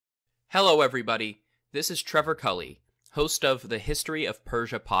Hello, everybody. This is Trevor Cully, host of the History of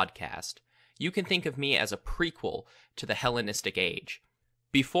Persia podcast. You can think of me as a prequel to the Hellenistic Age.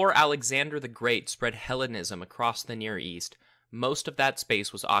 Before Alexander the Great spread Hellenism across the Near East, most of that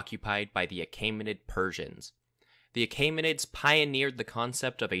space was occupied by the Achaemenid Persians. The Achaemenids pioneered the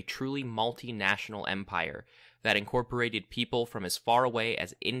concept of a truly multinational empire that incorporated people from as far away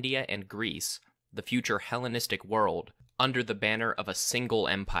as India and Greece, the future Hellenistic world, under the banner of a single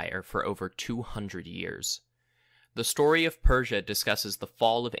empire for over 200 years. The story of Persia discusses the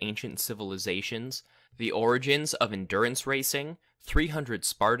fall of ancient civilizations, the origins of endurance racing, 300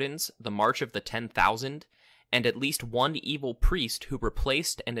 Spartans, the March of the 10,000, and at least one evil priest who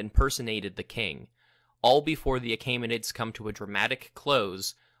replaced and impersonated the king, all before the Achaemenids come to a dramatic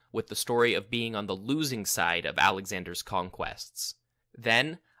close with the story of being on the losing side of Alexander's conquests.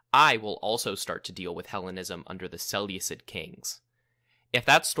 Then, I will also start to deal with Hellenism under the Seleucid kings. If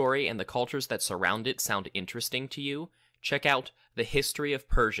that story and the cultures that surround it sound interesting to you, check out The History of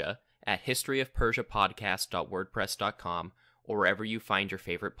Persia at historyofpersiapodcast.wordpress.com or wherever you find your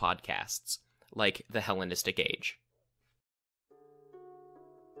favorite podcasts, like The Hellenistic Age.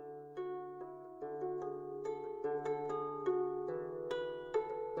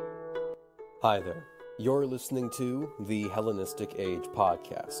 Hi there. You're listening to the Hellenistic Age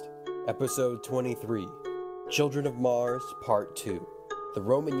podcast, episode 23, Children of Mars, part 2, the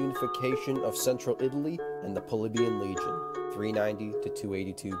Roman Unification of Central Italy and the Polybian Legion, 390 to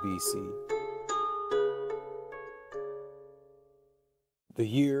 282 BC. The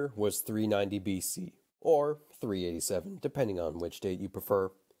year was 390 BC, or 387, depending on which date you prefer.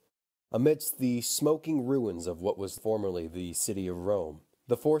 Amidst the smoking ruins of what was formerly the city of Rome,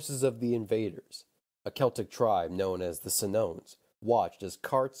 the forces of the invaders, a Celtic tribe known as the Samnites, watched as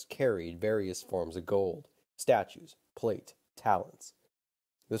carts carried various forms of gold, statues, plate, talents.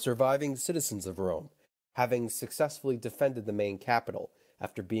 The surviving citizens of Rome, having successfully defended the main capital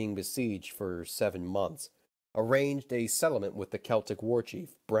after being besieged for 7 months, arranged a settlement with the Celtic war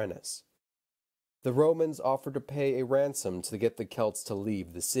chief, Brennus. The Romans offered to pay a ransom to get the Celts to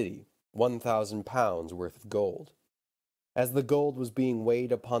leave the city, 1,000 pounds worth of gold. As the gold was being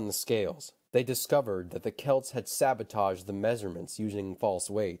weighed upon the scales, they discovered that the Celts had sabotaged the measurements using false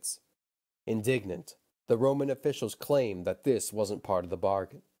weights. Indignant, the Roman officials claimed that this wasn't part of the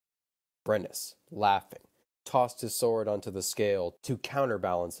bargain. Brennus, laughing, tossed his sword onto the scale to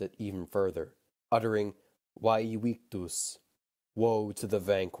counterbalance it even further, uttering, "Vae victus," woe to the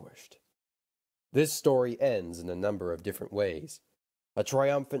vanquished. This story ends in a number of different ways. A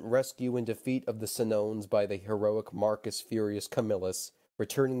triumphant rescue and defeat of the Senones by the heroic Marcus Furius Camillus,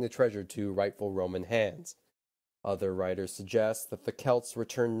 returning the treasure to rightful Roman hands. Other writers suggest that the Celts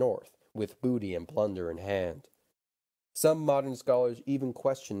returned north, with booty and plunder in hand. Some modern scholars even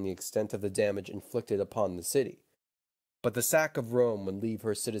question the extent of the damage inflicted upon the city. But the sack of Rome would leave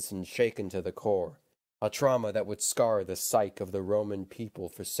her citizens shaken to the core, a trauma that would scar the psyche of the Roman people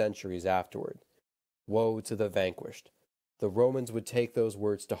for centuries afterward. Woe to the vanquished. The Romans would take those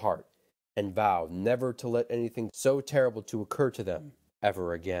words to heart, and vow never to let anything so terrible to occur to them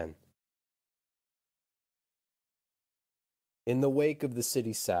ever again. In the wake of the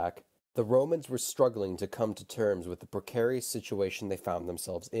city sack, the Romans were struggling to come to terms with the precarious situation they found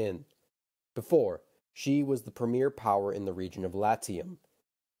themselves in. Before, she was the premier power in the region of Latium,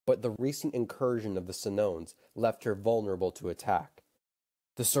 but the recent incursion of the Senones left her vulnerable to attack.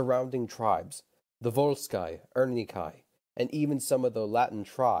 The surrounding tribes, the Volsci, Ernici, and even some of the Latin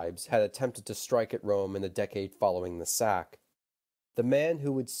tribes had attempted to strike at Rome in the decade following the sack. The man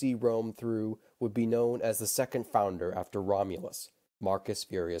who would see Rome through would be known as the second founder after Romulus, Marcus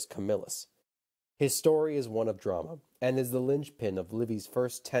Furius Camillus. His story is one of drama, and is the linchpin of Livy's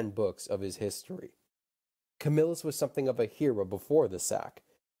first 10 books of his history. Camillus was something of a hero before the sack,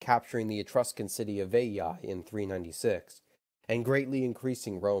 capturing the Etruscan city of Veii in 396, and greatly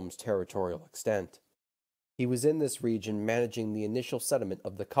increasing Rome's territorial extent. He was in this region managing the initial settlement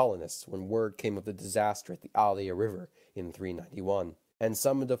of the colonists when word came of the disaster at the Allia River in 391, and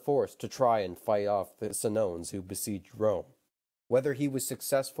summoned a force to try and fight off the Senones who besieged Rome. Whether he was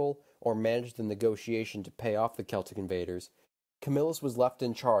successful or managed the negotiation to pay off the Celtic invaders, Camillus was left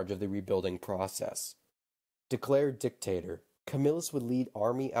in charge of the rebuilding process. Declared dictator, Camillus would lead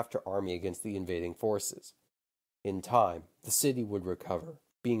army after army against the invading forces. In time, the city would recover,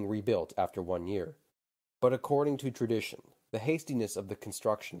 being rebuilt after 1 year. But according to tradition, the hastiness of the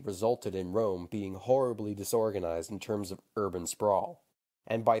construction resulted in Rome being horribly disorganized in terms of urban sprawl,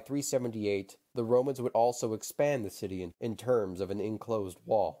 and by 378 the Romans would also expand the city in terms of an enclosed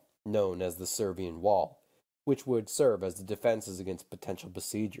wall, known as the Servian Wall, which would serve as the defenses against potential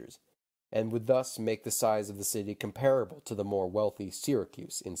besiegers, and would thus make the size of the city comparable to the more wealthy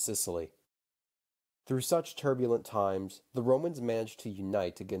Syracuse in Sicily. Through such turbulent times, the Romans managed to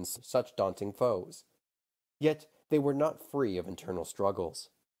unite against such daunting foes. Yet they were not free of internal struggles.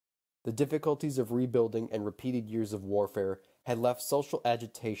 The difficulties of rebuilding and repeated years of warfare had left social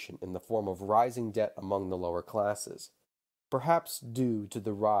agitation in the form of rising debt among the lower classes, perhaps due to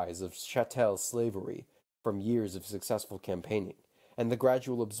the rise of chattel slavery from years of successful campaigning and the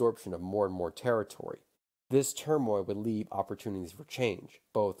gradual absorption of more and more territory. This turmoil would leave opportunities for change,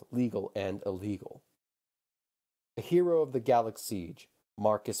 both legal and illegal. A hero of the Gallic siege,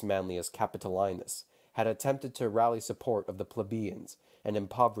 Marcus Manlius Capitolinus, had attempted to rally support of the plebeians and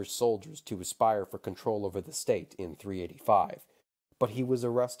impoverished soldiers to aspire for control over the state in 385, but he was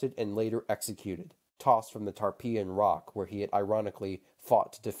arrested and later executed, tossed from the Tarpeian rock where he had ironically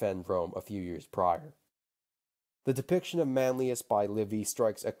fought to defend Rome a few years prior. The depiction of Manlius by Livy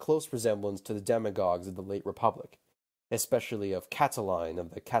strikes a close resemblance to the demagogues of the late Republic, especially of Catiline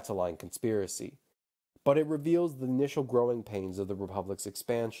of the Catiline conspiracy, but it reveals the initial growing pains of the Republic's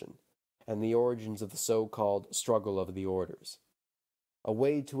expansion and the origins of the so-called struggle of the orders. A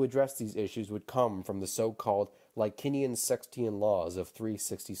way to address these issues would come from the so-called Licinian Sextian laws of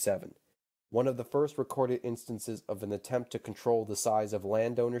 367, one of the first recorded instances of an attempt to control the size of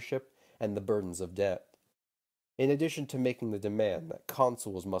land ownership and the burdens of debt. In addition to making the demand that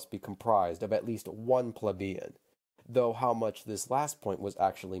consuls must be comprised of at least one plebeian, though how much this last point was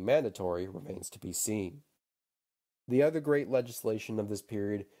actually mandatory remains to be seen. The other great legislation of this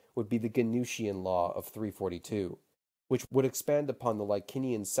period would be the Genutian law of 342, which would expand upon the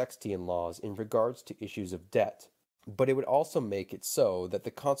Licinian Sextian laws in regards to issues of debt, but it would also make it so that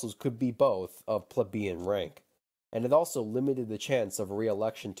the consuls could be both of plebeian rank, and it also limited the chance of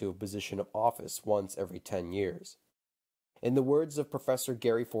re-election to a position of office once every 10 years. In the words of Professor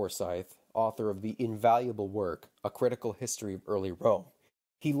Gary Forsyth, author of the invaluable work, A Critical History of Early Rome,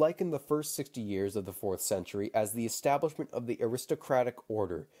 he likened the first 60 years of the 4th century as the establishment of the aristocratic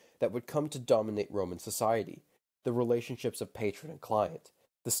order that would come to dominate Roman society, the relationships of patron and client,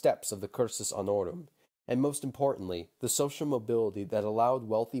 the steps of the cursus honorum, and most importantly, the social mobility that allowed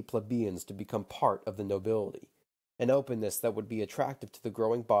wealthy plebeians to become part of the nobility, an openness that would be attractive to the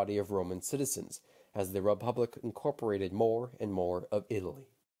growing body of Roman citizens as the Republic incorporated more and more of Italy.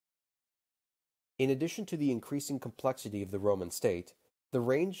 In addition to the increasing complexity of the Roman state, the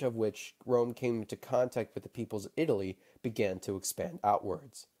range of which Rome came into contact with the peoples of Italy began to expand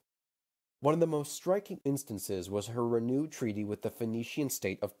outwards. One of the most striking instances was her renewed treaty with the Phoenician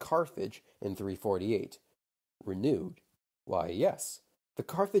state of Carthage in 348. Renewed? Why, yes. The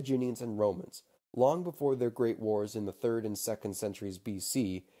Carthaginians and Romans, long before their great wars in the 3rd and 2nd centuries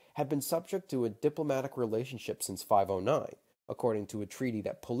BC, had been subject to a diplomatic relationship since 509, according to a treaty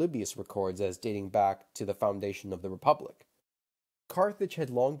that Polybius records as dating back to the foundation of the Republic. Carthage had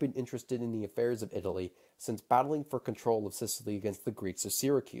long been interested in the affairs of Italy since battling for control of Sicily against the Greeks of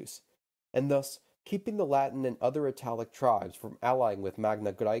Syracuse, and thus keeping the Latin and other Italic tribes from allying with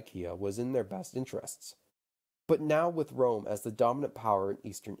Magna Graecia was in their best interests. But now with Rome as the dominant power in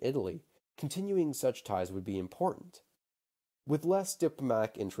eastern Italy, continuing such ties would be important. With less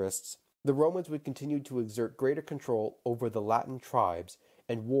diplomatic interests, the Romans would continue to exert greater control over the Latin tribes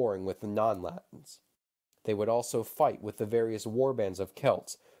and warring with the non-Latins. They would also fight with the various warbands of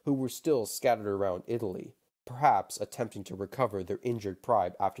Celts who were still scattered around Italy, perhaps attempting to recover their injured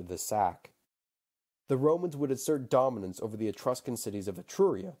pride after the sack. The Romans would assert dominance over the Etruscan cities of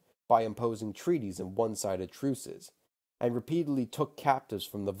Etruria by imposing treaties and one-sided truces, and repeatedly took captives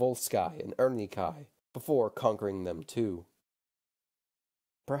from the Volsci and Ernici before conquering them too.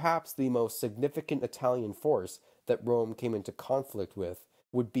 Perhaps the most significant Italian force that Rome came into conflict with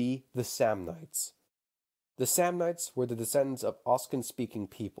would be the Samnites. The Samnites were the descendants of Oscan-speaking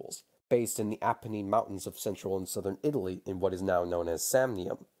peoples, based in the Apennine Mountains of central and southern Italy in what is now known as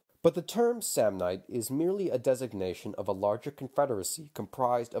Samnium. But the term Samnite is merely a designation of a larger confederacy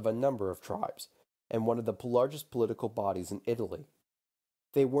comprised of a number of tribes, and one of the largest political bodies in Italy.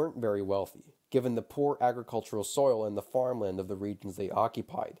 They weren't very wealthy, given the poor agricultural soil and the farmland of the regions they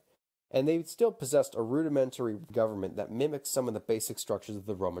occupied, and they still possessed a rudimentary government that mimicked some of the basic structures of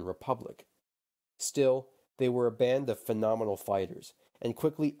the Roman Republic. Still, they were a band of phenomenal fighters, and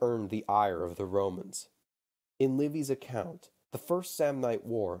quickly earned the ire of the Romans. In Livy's account, the First Samnite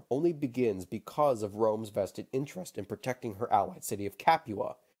War only begins because of Rome's vested interest in protecting her allied city of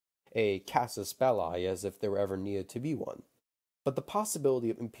Capua, a casus belli as if there ever needed to be one. But the possibility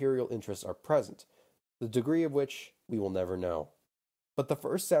of imperial interests are present, the degree of which we will never know. But the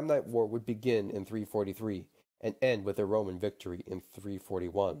First Samnite War would begin in 343, and end with a Roman victory in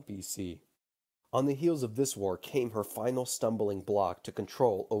 341 BC. On the heels of this war came her final stumbling block to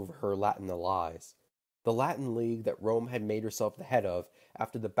control over her Latin allies. The Latin League that Rome had made herself the head of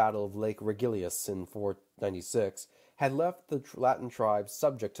after the Battle of Lake Regillus in 496 had left the Latin tribes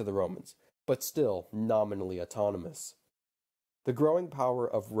subject to the Romans, but still nominally autonomous. The growing power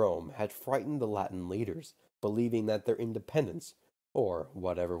of Rome had frightened the Latin leaders, believing that their independence, or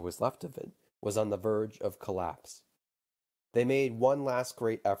whatever was left of it, was on the verge of collapse. They made one last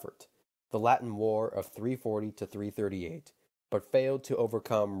great effort, the Latin War of 340 to 338, but failed to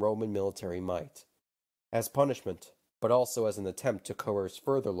overcome Roman military might. As punishment, but also as an attempt to coerce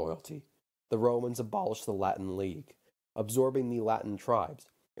further loyalty, the Romans abolished the Latin League, absorbing the Latin tribes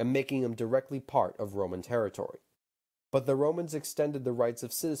and making them directly part of Roman territory. But the Romans extended the rights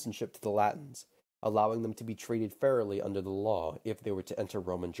of citizenship to the Latins, allowing them to be treated fairly under the law if they were to enter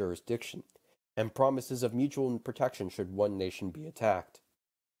Roman jurisdiction, and promises of mutual protection should one nation be attacked.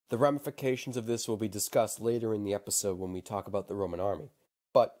 The ramifications of this will be discussed later in the episode when we talk about the Roman army,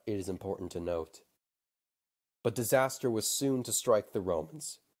 but it is important to note. But disaster was soon to strike the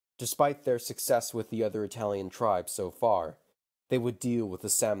Romans. Despite their success with the other Italian tribes so far, they would deal with the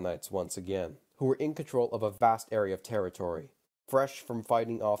Samnites once again, who were in control of a vast area of territory, fresh from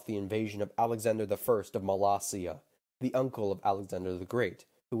fighting off the invasion of Alexander I of Molossia, the uncle of Alexander the Great,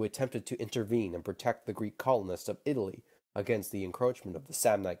 who attempted to intervene and protect the Greek colonists of Italy against the encroachment of the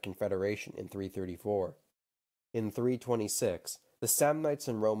Samnite Confederation in 334. In 326, the Samnites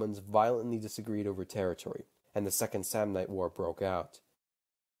and Romans violently disagreed over territory, and the Second Samnite War broke out.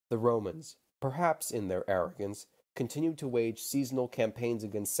 The Romans, perhaps in their arrogance, continued to wage seasonal campaigns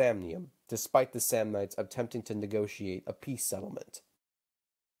against Samnium, despite the Samnites attempting to negotiate a peace settlement.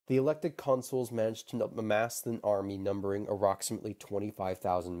 The elected consuls managed to amass an army numbering approximately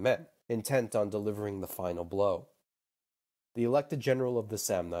 25,000 men, intent on delivering the final blow. The elected general of the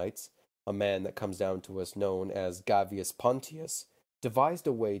Samnites, a man that comes down to us known as Gavius Pontius, devised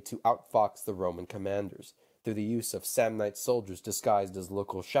a way to outfox the Roman commanders through the use of Samnite soldiers disguised as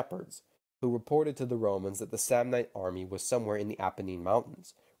local shepherds, who reported to the Romans that the Samnite army was somewhere in the Apennine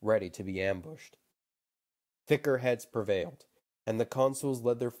Mountains, ready to be ambushed. Thicker heads prevailed, and the consuls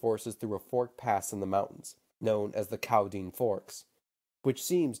led their forces through a forked pass in the mountains, known as the Caudine Forks, which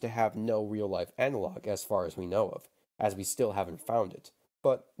seems to have no real-life analog as far as we know of, as we still haven't found it,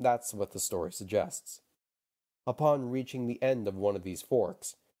 but that's what the story suggests. Upon reaching the end of one of these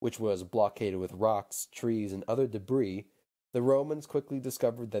forks, which was blockaded with rocks, trees, and other debris, the Romans quickly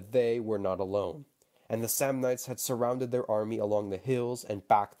discovered that they were not alone, and the Samnites had surrounded their army along the hills and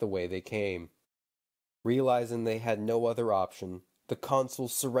back the way they came. Realizing they had no other option, the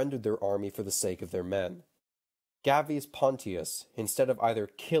consuls surrendered their army for the sake of their men. Gavius Pontius, instead of either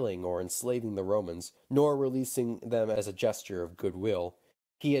killing or enslaving the Romans, nor releasing them as a gesture of goodwill,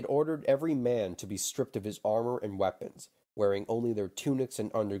 he had ordered every man to be stripped of his armor and weapons, wearing only their tunics and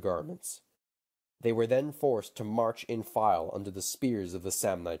undergarments. They were then forced to march in file under the spears of the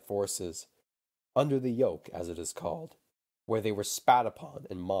Samnite forces, under the yoke, as it is called, where they were spat upon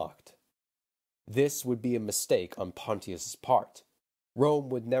and mocked. This would be a mistake on Pontius's part. Rome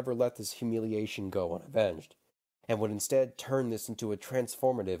would never let this humiliation go unavenged, and would instead turn this into a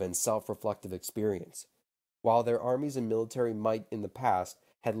transformative and self-reflective experience. While their armies and military might in the past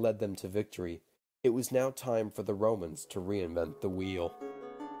had led them to victory, it was now time for the Romans to reinvent the wheel.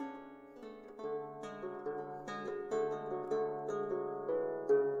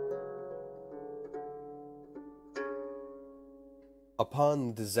 Upon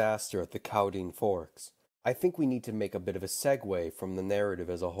the disaster at the Caudine Forks, I think we need to make a bit of a segue from the narrative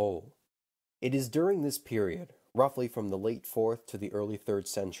as a whole. It is during this period, roughly from the late 4th to the early 3rd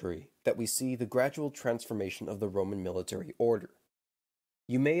century, that we see the gradual transformation of the Roman military order.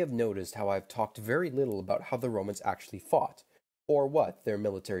 You may have noticed how I've talked very little about how the Romans actually fought, or what their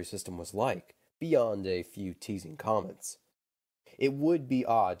military system was like, beyond a few teasing comments. It would be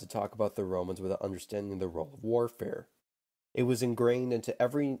odd to talk about the Romans without understanding the role of warfare. It was ingrained into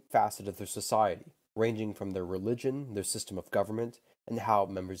every facet of their society, ranging from their religion, their system of government, and how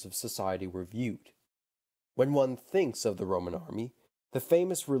members of society were viewed. When one thinks of the Roman army, the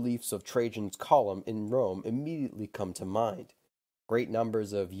famous reliefs of Trajan's column in Rome immediately come to mind. Great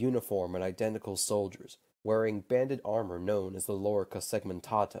numbers of uniform and identical soldiers, wearing banded armor known as the lorica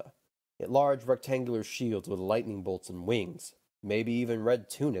segmentata, large rectangular shields with lightning bolts and wings, maybe even red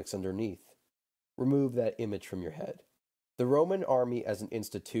tunics underneath. Remove that image from your head. The Roman army as an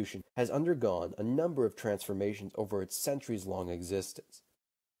institution has undergone a number of transformations over its centuries-long existence.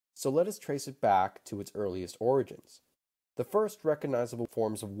 So let us trace it back to its earliest origins. The first recognizable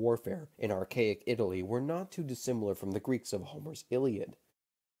forms of warfare in archaic Italy were not too dissimilar from the Greeks of Homer's Iliad.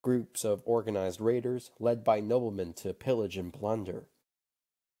 Groups of organized raiders, led by noblemen to pillage and plunder.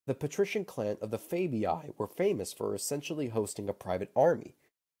 The patrician clan of the Fabii were famous for essentially hosting a private army,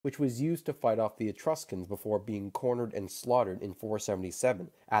 which was used to fight off the Etruscans before being cornered and slaughtered in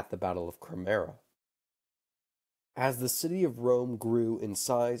 477 at the Battle of Cremera. As the city of Rome grew in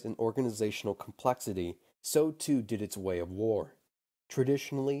size and organizational complexity, so too did its way of war.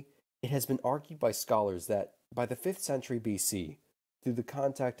 Traditionally, it has been argued by scholars that, by the 5th century BC, through the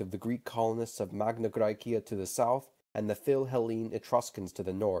contact of the Greek colonists of Magna Graecia to the south and the Philhellene Etruscans to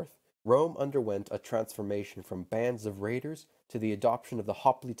the north, Rome underwent a transformation from bands of raiders to the adoption of the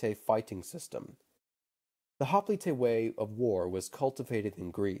hoplite fighting system. The hoplite way of war was cultivated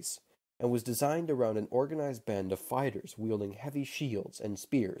in Greece, and was designed around an organized band of fighters wielding heavy shields and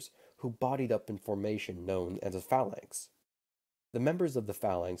spears who bodied up in formation known as a phalanx. The members of the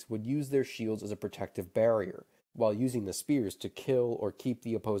phalanx would use their shields as a protective barrier, while using the spears to kill or keep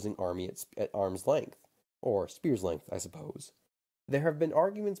the opposing army at arm's length, or spear's length, I suppose. There have been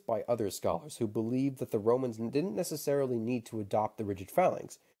arguments by other scholars who believe that the Romans didn't necessarily need to adopt the rigid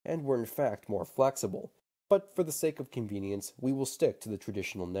phalanx, and were in fact more flexible, but for the sake of convenience, we will stick to the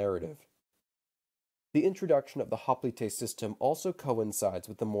traditional narrative. The introduction of the hoplite system also coincides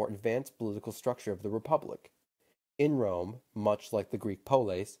with the more advanced political structure of the Republic. In Rome, much like the Greek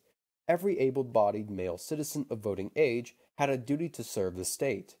polis, every able-bodied male citizen of voting age had a duty to serve the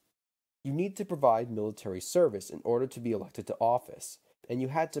state. You need to provide military service in order to be elected to office, and you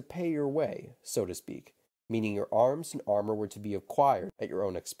had to pay your way, so to speak, meaning your arms and armor were to be acquired at your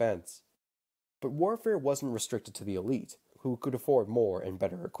own expense. But warfare wasn't restricted to the elite, who could afford more and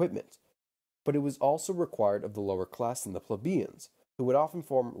better equipment, but it was also required of the lower class and the plebeians, who would often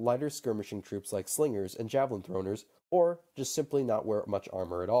form lighter skirmishing troops like slingers and javelin throwners, or just simply not wear much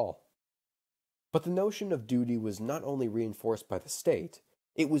armor at all. But the notion of duty was not only reinforced by the state,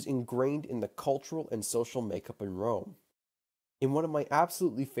 it was ingrained in the cultural and social makeup in Rome. In one of my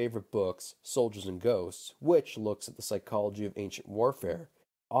absolutely favorite books, Soldiers and Ghosts, which looks at the psychology of ancient warfare,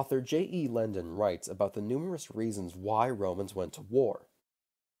 author J.E. Landon writes about the numerous reasons why Romans went to war.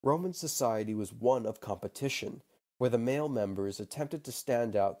 Roman society was one of competition, where the male members attempted to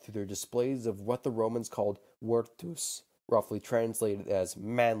stand out through their displays of what the Romans called virtus, roughly translated as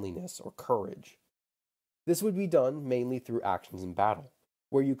manliness or courage. This would be done mainly through actions in battle,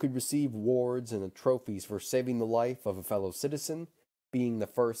 where you could receive wards and trophies for saving the life of a fellow citizen, being the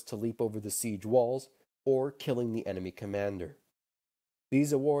first to leap over the siege walls, or killing the enemy commander.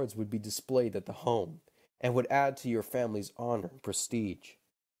 These awards would be displayed at the home, and would add to your family's honor and prestige.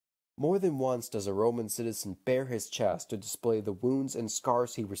 More than once does a Roman citizen bare his chest to display the wounds and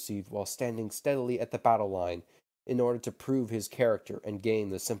scars he received while standing steadily at the battle line in order to prove his character and gain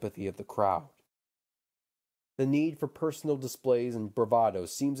the sympathy of the crowd. The need for personal displays and bravado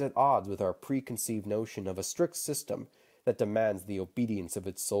seems at odds with our preconceived notion of a strict system that demands the obedience of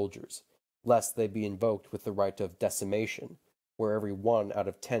its soldiers, lest they be invoked with the right of decimation, where every 1 out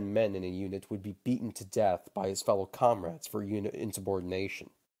of 10 men in a unit would be beaten to death by his fellow comrades for unit insubordination.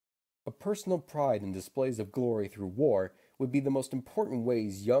 A personal pride and displays of glory through war would be the most important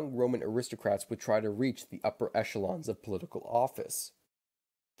ways young Roman aristocrats would try to reach the upper echelons of political office.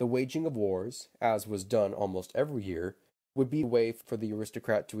 The waging of wars, as was done almost every year, would be a way for the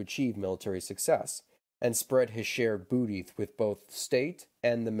aristocrat to achieve military success, and spread his shared booty with both the state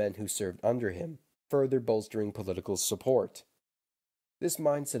and the men who served under him, further bolstering political support. This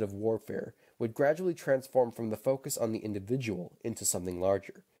mindset of warfare would gradually transform from the focus on the individual into something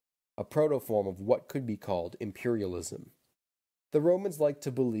larger, a protoform of what could be called imperialism. The Romans liked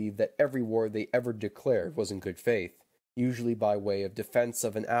to believe that every war they ever declared was in good faith, usually by way of defense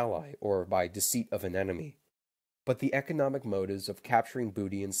of an ally or by deceit of an enemy. But the economic motives of capturing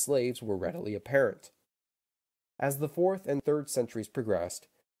booty and slaves were readily apparent. As the 4th and 3rd centuries progressed,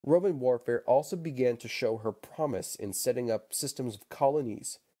 Roman warfare also began to show her promise in setting up systems of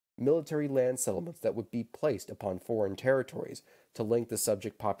colonies, military land settlements that would be placed upon foreign territories to link the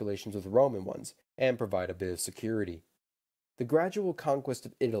subject populations with Roman ones and provide a bit of security. The gradual conquest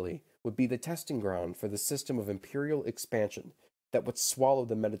of Italy would be the testing ground for the system of imperial expansion that would swallow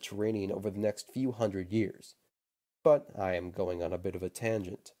the Mediterranean over the next few hundred years. But I am going on a bit of a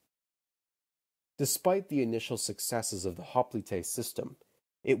tangent. Despite the initial successes of the hoplite system,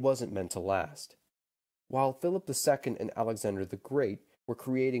 it wasn't meant to last. While Philip II and Alexander the Great were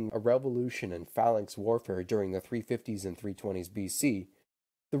creating a revolution in phalanx warfare during the 350s and 320s BC,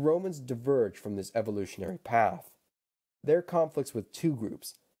 the Romans diverged from this evolutionary path. Their conflicts with two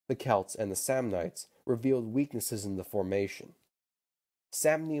groups, the Celts and the Samnites, revealed weaknesses in the formation.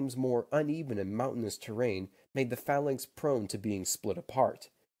 Samnium's more uneven and mountainous terrain made the phalanx prone to being split apart,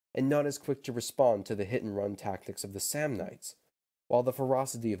 and not as quick to respond to the hit-and-run tactics of the Samnites, while the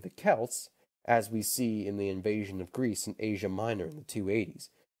ferocity of the Celts, as we see in the invasion of Greece and Asia Minor in the 280s,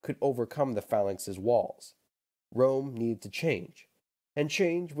 could overcome the phalanx's walls. Rome needed to change, and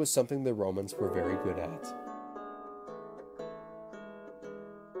change was something the Romans were very good at.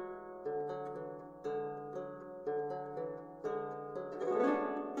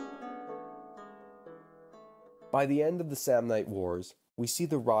 By the end of the Samnite Wars, we see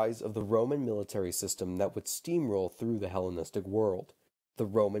the rise of the Roman military system that would steamroll through the Hellenistic world, the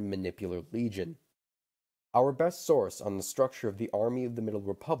Roman Manipular Legion. Our best source on the structure of the army of the Middle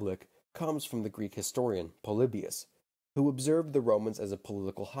Republic comes from the Greek historian Polybius, who observed the Romans as a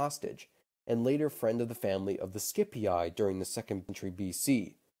political hostage, and later friend of the family of the Scipii during the 2nd century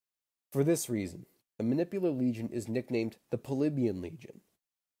BC. For this reason, the Manipular Legion is nicknamed the Polybian Legion.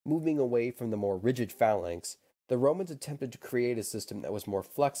 Moving away from the more rigid phalanx, the Romans attempted to create a system that was more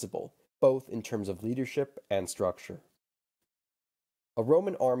flexible, both in terms of leadership and structure. A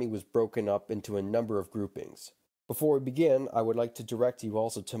Roman army was broken up into a number of groupings. Before we begin, I would like to direct you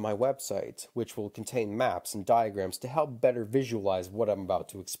also to my website, which will contain maps and diagrams to help better visualize what I'm about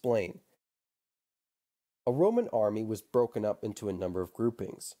to explain. A Roman army was broken up into a number of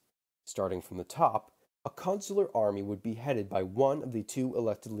groupings. Starting from the top, a consular army would be headed by one of the two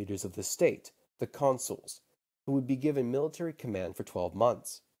elected leaders of the state, the consuls, who would be given military command for 12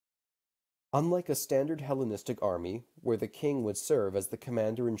 months. Unlike a standard Hellenistic army, where the king would serve as the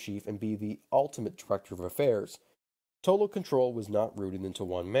commander-in-chief and be the ultimate director of affairs, total control was not rooted into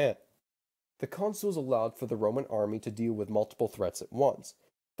one man. The consuls allowed for the Roman army to deal with multiple threats at once,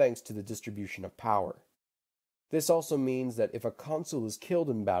 thanks to the distribution of power. This also means that if a consul is killed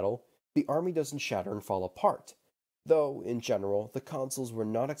in battle, the army doesn't shatter and fall apart, though, in general, the consuls were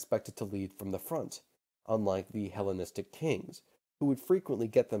not expected to lead from the front, unlike the Hellenistic kings, who would frequently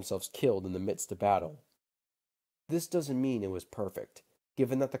get themselves killed in the midst of battle. This doesn't mean it was perfect,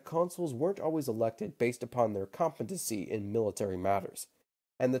 given that the consuls weren't always elected based upon their competency in military matters,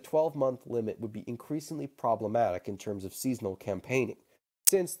 and the 12-month limit would be increasingly problematic in terms of seasonal campaigning,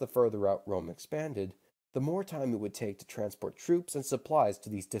 since the further out Rome expanded, the more time it would take to transport troops and supplies to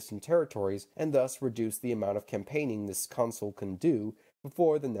these distant territories, and thus reduce the amount of campaigning this consul can do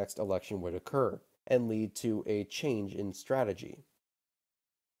before the next election would occur, and lead to a change in strategy.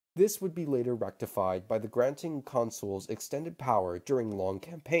 This would be later rectified by the granting consuls extended power during long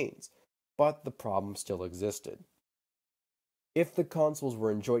campaigns, but the problem still existed. If the consuls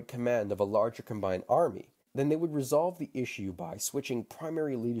were enjoyed command of a larger combined army, then they would resolve the issue by switching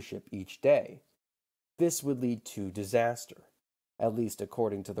primary leadership each day. This would lead to disaster, at least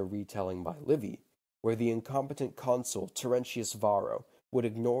according to the retelling by Livy, where the incompetent consul Terentius Varro would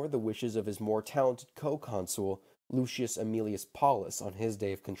ignore the wishes of his more talented co-consul Lucius Aemilius Paulus on his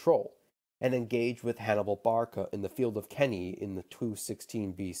day of control, and engage with Hannibal Barca in the field of Cannae in the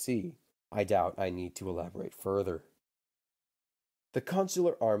 216 BC. I doubt I need to elaborate further. The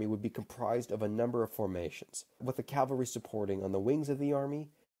consular army would be comprised of a number of formations, with the cavalry supporting on the wings of the army,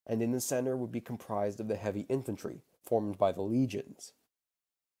 and in the center would be comprised of the heavy infantry, formed by the legions.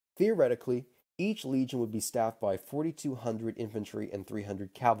 Theoretically, each legion would be staffed by 4,200 infantry and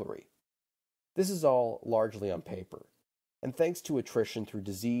 300 cavalry. This is all largely on paper, and thanks to attrition through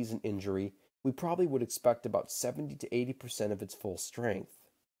disease and injury, we probably would expect about 70 to 80% of its full strength.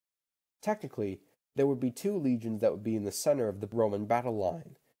 Technically, there would be two legions that would be in the center of the Roman battle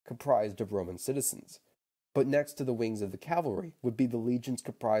line, comprised of Roman citizens, but next to the wings of the cavalry would be the legions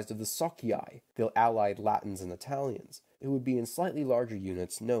comprised of the Socii, the allied Latins and Italians, who would be in slightly larger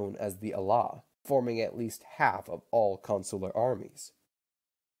units known as the Ala, forming at least half of all consular armies.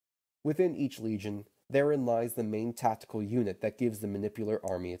 Within each legion, therein lies the main tactical unit that gives the manipular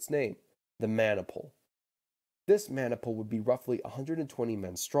army its name, the maniple. This maniple would be roughly 120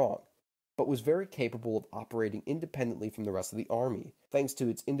 men strong, but was very capable of operating independently from the rest of the army, thanks to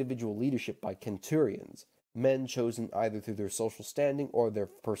its individual leadership by centurions, men chosen either through their social standing or their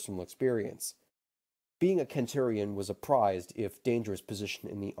personal experience. Being a centurion was a prized, if dangerous, position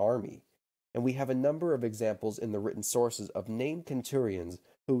in the army, and we have a number of examples in the written sources of named centurions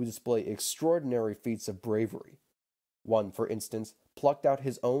who display extraordinary feats of bravery. One, for instance, plucked out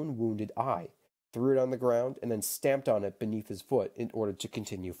his own wounded eye, threw it on the ground, and then stamped on it beneath his foot in order to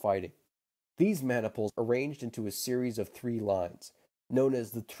continue fighting. These maniples arranged into a series of 3 lines, known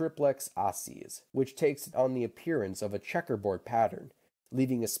as the triplex asses, which takes on the appearance of a checkerboard pattern,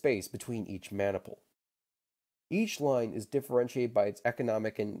 leaving a space between each maniple. Each line is differentiated by its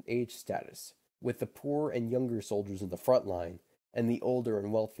economic and age status, with the poorer and younger soldiers in the front line, and the older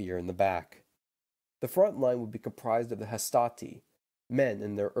and wealthier in the back. The front line would be comprised of the hastati, men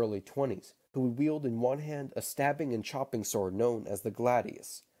in their early 20s, who would wield in one hand a stabbing and chopping sword known as the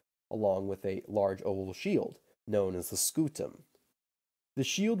gladius, along with a large oval shield, known as the scutum. The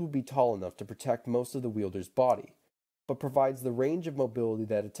shield would be tall enough to protect most of the wielder's body, but provides the range of mobility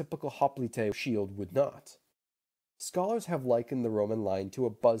that a typical hoplite shield would not. Scholars have likened the Roman line to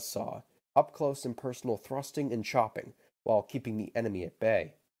a buzzsaw, up close and personal thrusting and chopping, while keeping the enemy at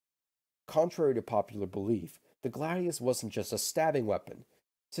bay. Contrary to popular belief, the gladius wasn't just a stabbing weapon,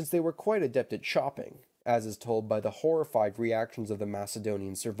 since they were quite adept at chopping, as is told by the horrified reactions of the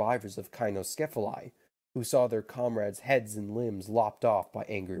Macedonian survivors of Kynoskephali, who saw their comrades' heads and limbs lopped off by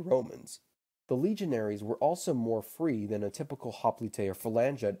angry Romans. The legionaries were also more free than a typical hoplite or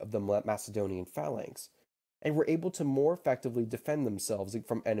phalangite of the Macedonian phalanx, and were able to more effectively defend themselves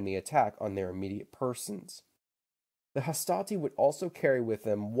from enemy attack on their immediate persons. The hastati would also carry with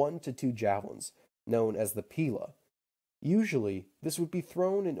them 1 to 2 javelins, known as the pila. Usually, this would be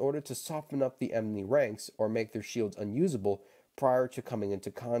thrown in order to soften up the enemy ranks or make their shields unusable prior to coming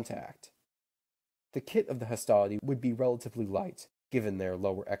into contact. The kit of the hastati would be relatively light, given their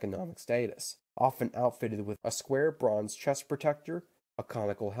lower economic status, often outfitted with a square bronze chest protector, a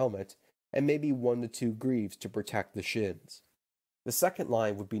conical helmet, and maybe 1 to 2 greaves to protect the shins. The second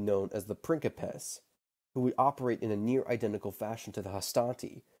line would be known as the principes, who would operate in a near-identical fashion to the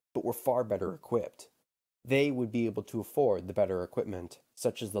hastati, but were far better equipped. They would be able to afford the better equipment,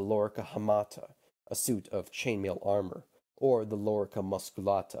 such as the lorica hamata, a suit of chainmail armor, or the lorica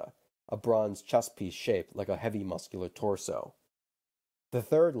musculata, a bronze chest piece shaped like a heavy muscular torso. The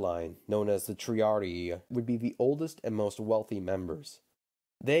third line, known as the triarii, would be the oldest and most wealthy members.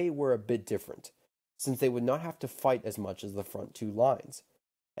 They were a bit different, since they would not have to fight as much as the front 2 lines,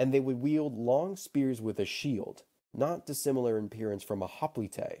 and they would wield long spears with a shield, not dissimilar in appearance from a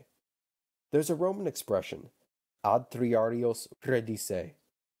hoplite. There's a Roman expression, ad triarios credice,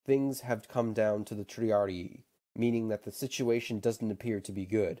 things have come down to the triarii, meaning that the situation doesn't appear to be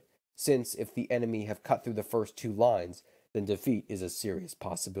good, since if the enemy have cut through the first 2 lines, then defeat is a serious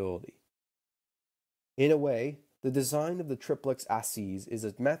possibility. In a way, the design of the triplex asses is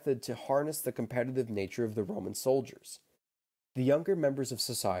a method to harness the competitive nature of the Roman soldiers. The younger members of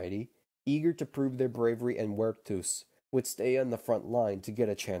society, eager to prove their bravery and virtus, would stay on the front line to get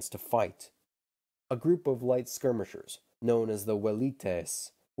a chance to fight. A group of light skirmishers, known as the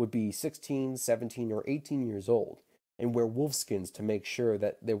velites, would be 16, 17, or 18 years old, and wear wolfskins to make sure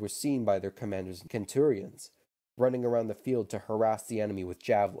that they were seen by their commanders and centurions, running around the field to harass the enemy with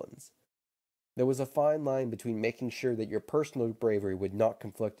javelins. There was a fine line between making sure that your personal bravery would not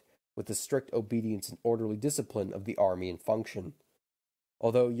conflict with the strict obedience and orderly discipline of the army and function.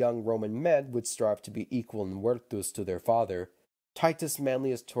 Although young Roman men would strive to be equal in virtus to their father, Titus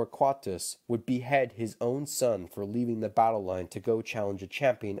Manlius Torquatus would behead his own son for leaving the battle line to go challenge a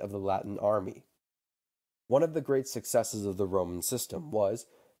champion of the Latin army. One of the great successes of the Roman system was,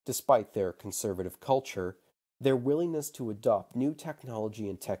 despite their conservative culture, their willingness to adopt new technology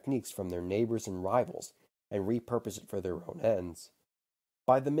and techniques from their neighbors and rivals and repurpose it for their own ends.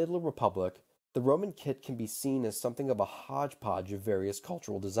 By the Middle Republic, the Roman kit can be seen as something of a hodgepodge of various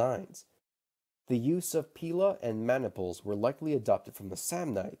cultural designs. The use of pila and maniples were likely adopted from the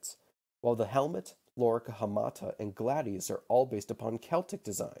Samnites, while the helmet, lorica hamata, and gladius are all based upon Celtic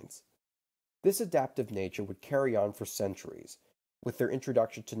designs. This adaptive nature would carry on for centuries, with their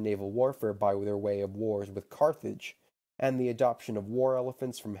introduction to naval warfare by their way of wars with Carthage, and the adoption of war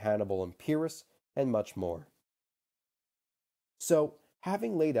elephants from Hannibal and Pyrrhus, and much more. So,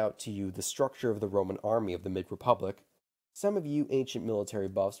 having laid out to you the structure of the Roman army of the mid-Republic, some of you ancient military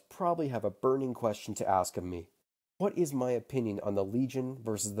buffs probably have a burning question to ask of me. What is my opinion on the legion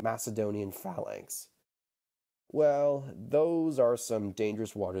versus the Macedonian phalanx? Well, those are some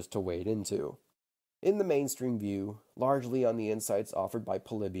dangerous waters to wade into. In the mainstream view, largely on the insights offered by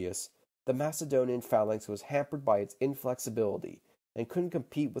Polybius, the Macedonian phalanx was hampered by its inflexibility and couldn't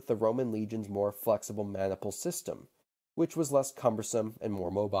compete with the Roman legion's more flexible maniple system, which was less cumbersome and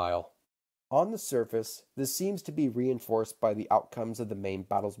more mobile. On the surface, this seems to be reinforced by the outcomes of the main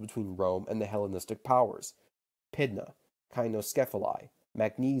battles between Rome and the Hellenistic powers, Pydna, Kynoskephali,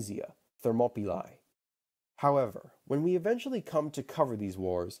 Magnesia, Thermopylae. However, when we eventually come to cover these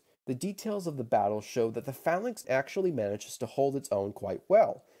wars, the details of the battle show that the phalanx actually manages to hold its own quite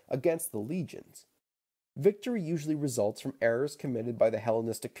well against the legions. Victory usually results from errors committed by the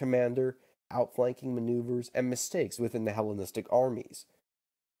Hellenistic commander, outflanking maneuvers, and mistakes within the Hellenistic armies.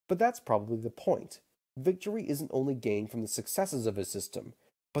 But that's probably the point. Victory isn't only gained from the successes of a system,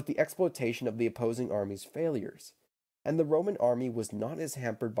 but the exploitation of the opposing army's failures. And the Roman army was not as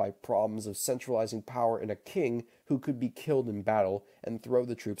hampered by problems of centralizing power in a king who could be killed in battle and throw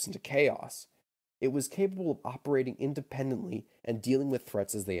the troops into chaos. It was capable of operating independently and dealing with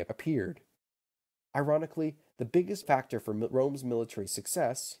threats as they appeared. Ironically, the biggest factor for Rome's military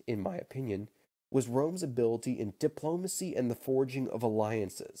success, in my opinion, was Rome's ability in diplomacy and the forging of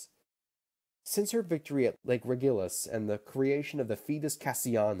alliances. Since her victory at Lake Regillus and the creation of the Fidus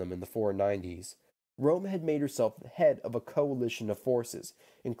Cassianum in the 490s, Rome had made herself the head of a coalition of forces,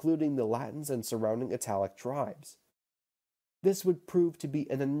 including the Latins and surrounding Italic tribes. This would prove to be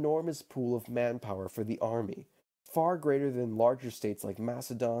an enormous pool of manpower for the army, far greater than larger states like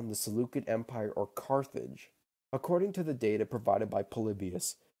Macedon, the Seleucid Empire, or Carthage. According to the data provided by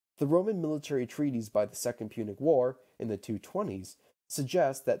Polybius, the Roman military treaties by the Second Punic War in the 220s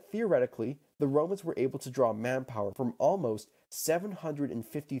suggest that theoretically the Romans were able to draw manpower from almost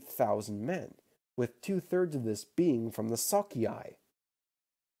 750,000 men, with 2/3 of this being from the Socii.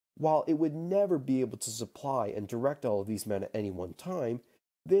 While it would never be able to supply and direct all of these men at any one time,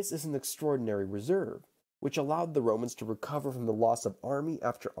 this is an extraordinary reserve, which allowed the Romans to recover from the loss of army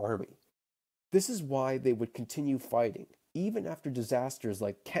after army. This is why they would continue fighting, even after disasters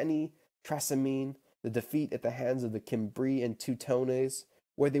like Kenny, Trasimene, the defeat at the hands of the Cimbri and Teutones,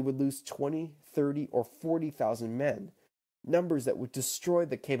 where they would lose 20, 30, or 40,000 men, numbers that would destroy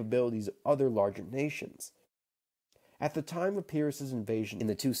the capabilities of other larger nations. At the time of Pyrrhus' invasion in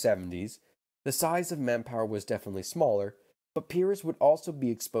the 270s, the size of manpower was definitely smaller, but Pyrrhus would also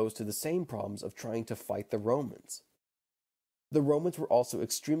be exposed to the same problems of trying to fight the Romans. The Romans were also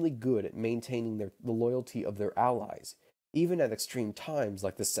extremely good at maintaining the loyalty of their allies, even at extreme times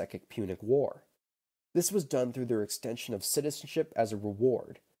like the Second Punic War. This was done through their extension of citizenship as a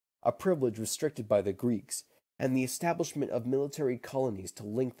reward, a privilege restricted by the Greeks, and the establishment of military colonies to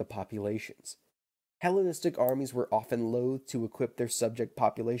link the populations. Hellenistic armies were often loath to equip their subject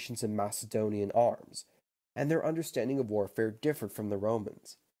populations in Macedonian arms, and their understanding of warfare differed from the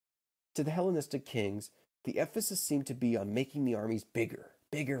Romans. To the Hellenistic kings, the emphasis seemed to be on making the armies bigger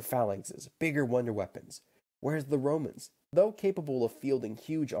phalanxes, bigger wonder weapons, whereas the Romans, though capable of fielding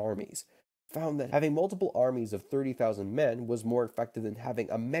huge armies, found that having multiple armies of 30,000 men was more effective than having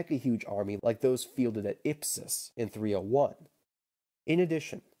a mega-huge army like those fielded at Ipsus in 301. In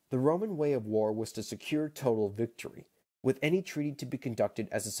addition, the Roman way of war was to secure total victory, with any treaty to be conducted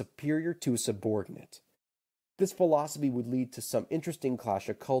as a superior to a subordinate. This philosophy would lead to some interesting clash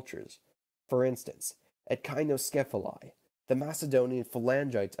of cultures. For instance, at Kynoscephalae, the Macedonian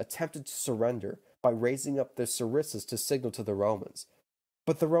Phalangites attempted to surrender by raising up the Sarissas to signal to the Romans,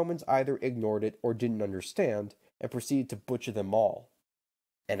 but the Romans either ignored it or didn't understand, and proceeded to butcher them all.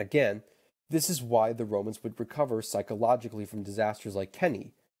 And again, this is why the Romans would recover psychologically from disasters like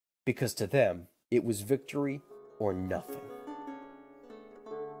Kenny, because to them, it was victory or nothing.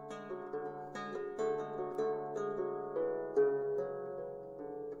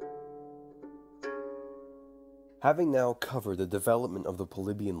 Having now covered the development of the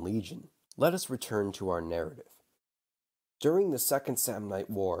Polybian Legion, let us return to our narrative. During the Second Samnite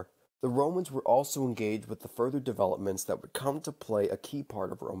War, the Romans were also engaged with the further developments that would come to play a key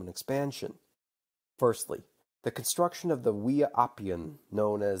part of Roman expansion. Firstly, the construction of the Via Appian,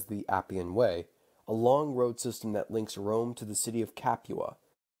 known as the Appian Way, a long road system that links Rome to the city of Capua,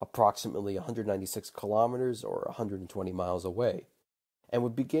 approximately 196 kilometers or 120 miles away, and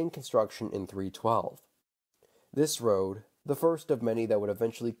would begin construction in 312. This road, the first of many that would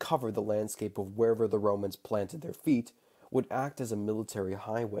eventually cover the landscape of wherever the Romans planted their feet, would act as a military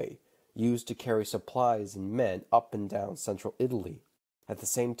highway, used to carry supplies and men up and down central Italy. At the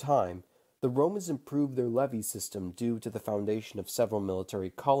same time, the Romans improved their levee system due to the foundation of several military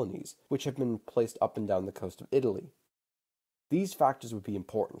colonies, which had been placed up and down the coast of Italy. These factors would be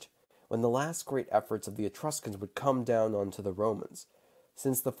important when the last great efforts of the Etruscans would come down onto the Romans,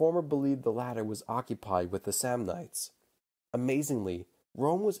 since the former believed the latter was occupied with the Samnites. Amazingly,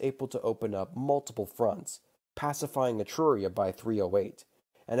 Rome was able to open up multiple fronts, pacifying Etruria by 308,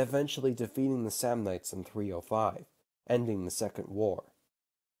 and eventually defeating the Samnites in 305, ending the Second War.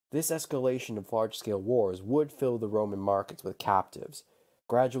 This escalation of large-scale wars would fill the Roman markets with captives,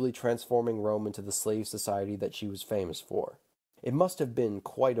 gradually transforming Rome into the slave society that she was famous for. It must have been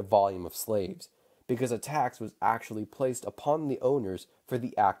quite a volume of slaves, because a tax was actually placed upon the owners for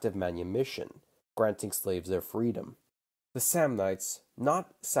the act of manumission, granting slaves their freedom. The Samnites,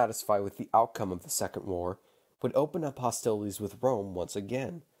 not satisfied with the outcome of the Second War, would open up hostilities with Rome once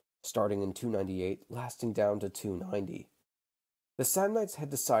again, starting in 298, lasting down to 290. The Samnites had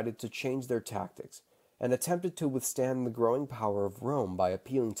decided to change their tactics, and attempted to withstand the growing power of Rome by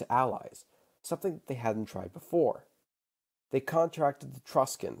appealing to allies, something that they hadn't tried before. They contracted the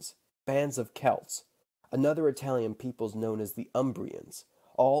Etruscans, bands of Celts, another Italian peoples known as the Umbrians,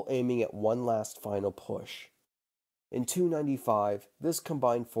 all aiming at one last final push. In 295, this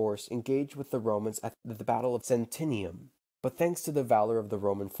combined force engaged with the Romans at the Battle of Centinium, but thanks to the valor of the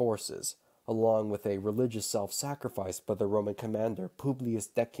Roman forces, along with a religious self-sacrifice by the Roman commander Publius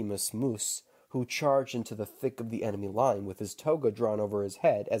Decimus Mus, who charged into the thick of the enemy line with his toga drawn over his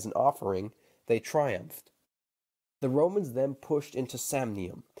head as an offering, they triumphed. The Romans then pushed into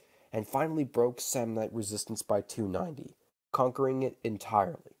Samnium, and finally broke Samnite resistance by 290, conquering it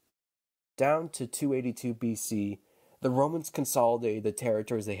entirely. Down to 282 BC, the Romans consolidated the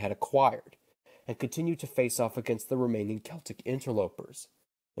territories they had acquired, and continued to face off against the remaining Celtic interlopers.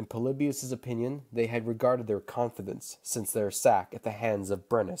 In Polybius' opinion, they had regarded their confidence since their sack at the hands of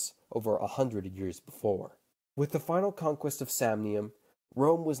Brennus over 100 years before. With the final conquest of Samnium,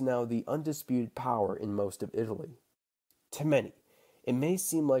 Rome was now the undisputed power in most of Italy. To many, it may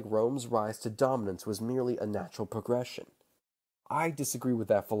seem like Rome's rise to dominance was merely a natural progression. I disagree with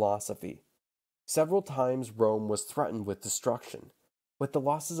that philosophy. Several times Rome was threatened with destruction, with the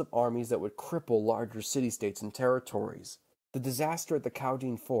losses of armies that would cripple larger city-states and territories. The disaster at the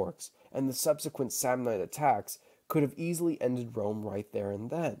Caudine Forks and the subsequent Samnite attacks could have easily ended Rome right there and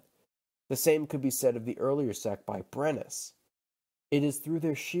then. The same could be said of the earlier sack by Brennus. It is through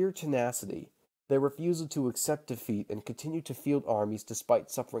their sheer tenacity, their refusal to accept defeat and continue to field armies despite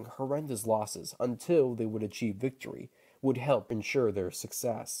suffering horrendous losses until they would achieve victory, would help ensure their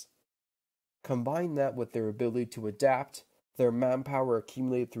success. Combine that with their ability to adapt, their manpower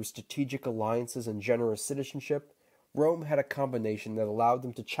accumulated through strategic alliances and generous citizenship, Rome had a combination that allowed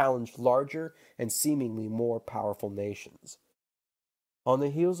them to challenge larger and seemingly more powerful nations. On the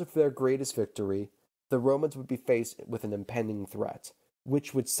heels of their greatest victory, the Romans would be faced with an impending threat,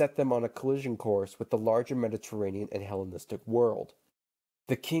 which would set them on a collision course with the larger Mediterranean and Hellenistic world.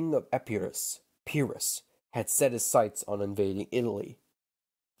 The king of Epirus, Pyrrhus, had set his sights on invading Italy.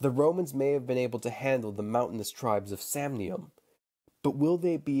 The Romans may have been able to handle the mountainous tribes of Samnium, but will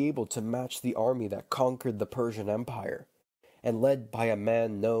they be able to match the army that conquered the Persian Empire, and led by a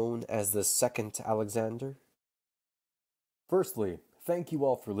man known as the Second Alexander? Firstly, thank you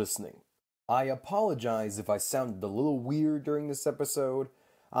all for listening. I apologize if I sounded a little weird during this episode.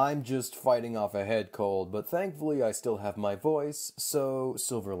 I'm just fighting off a head cold, but thankfully I still have my voice, so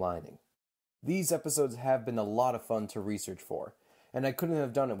silver lining. These episodes have been a lot of fun to research for, and I couldn't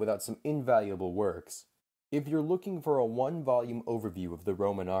have done it without some invaluable works. If you're looking for a one-volume overview of the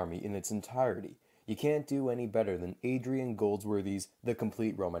Roman army in its entirety, you can't do any better than Adrian Goldsworthy's The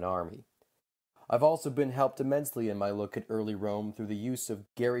Complete Roman Army. I've also been helped immensely in my look at early Rome through the use of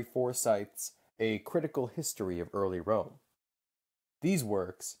Gary Forsyth's A Critical History of Early Rome. These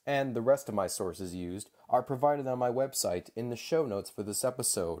works, and the rest of my sources used, are provided on my website in the show notes for this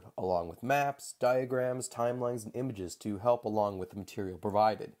episode, along with maps, diagrams, timelines, and images to help along with the material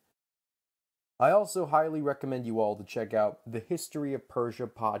provided. I also highly recommend you all to check out the History of Persia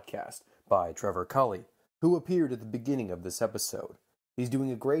podcast by Trevor Cully, who appeared at the beginning of this episode. He's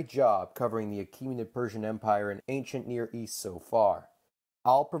doing a great job covering the Achaemenid Persian Empire and ancient Near East so far.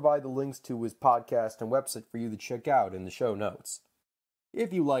 I'll provide the links to his podcast and website for you to check out in the show notes.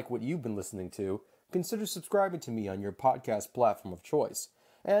 If you like what you've been listening to, consider subscribing to me on your podcast platform of choice,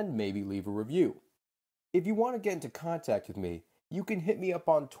 and maybe leave a review. If you want to get into contact with me, you can hit me up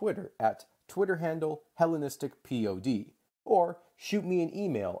on Twitter at Twitter handle HellenisticPod, or shoot me an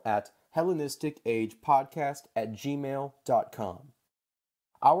email at HellenisticAgePodcast@gmail.com.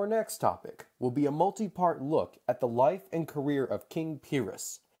 Our next topic will be a multi-part look at the life and career of King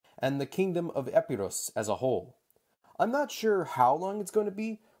Pyrrhus, and the kingdom of Epirus as a whole. I'm not sure how long it's going to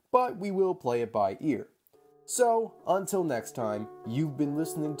be, but we will play it by ear. So, until next time, you've been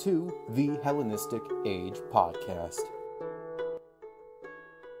listening to the Hellenistic Age Podcast.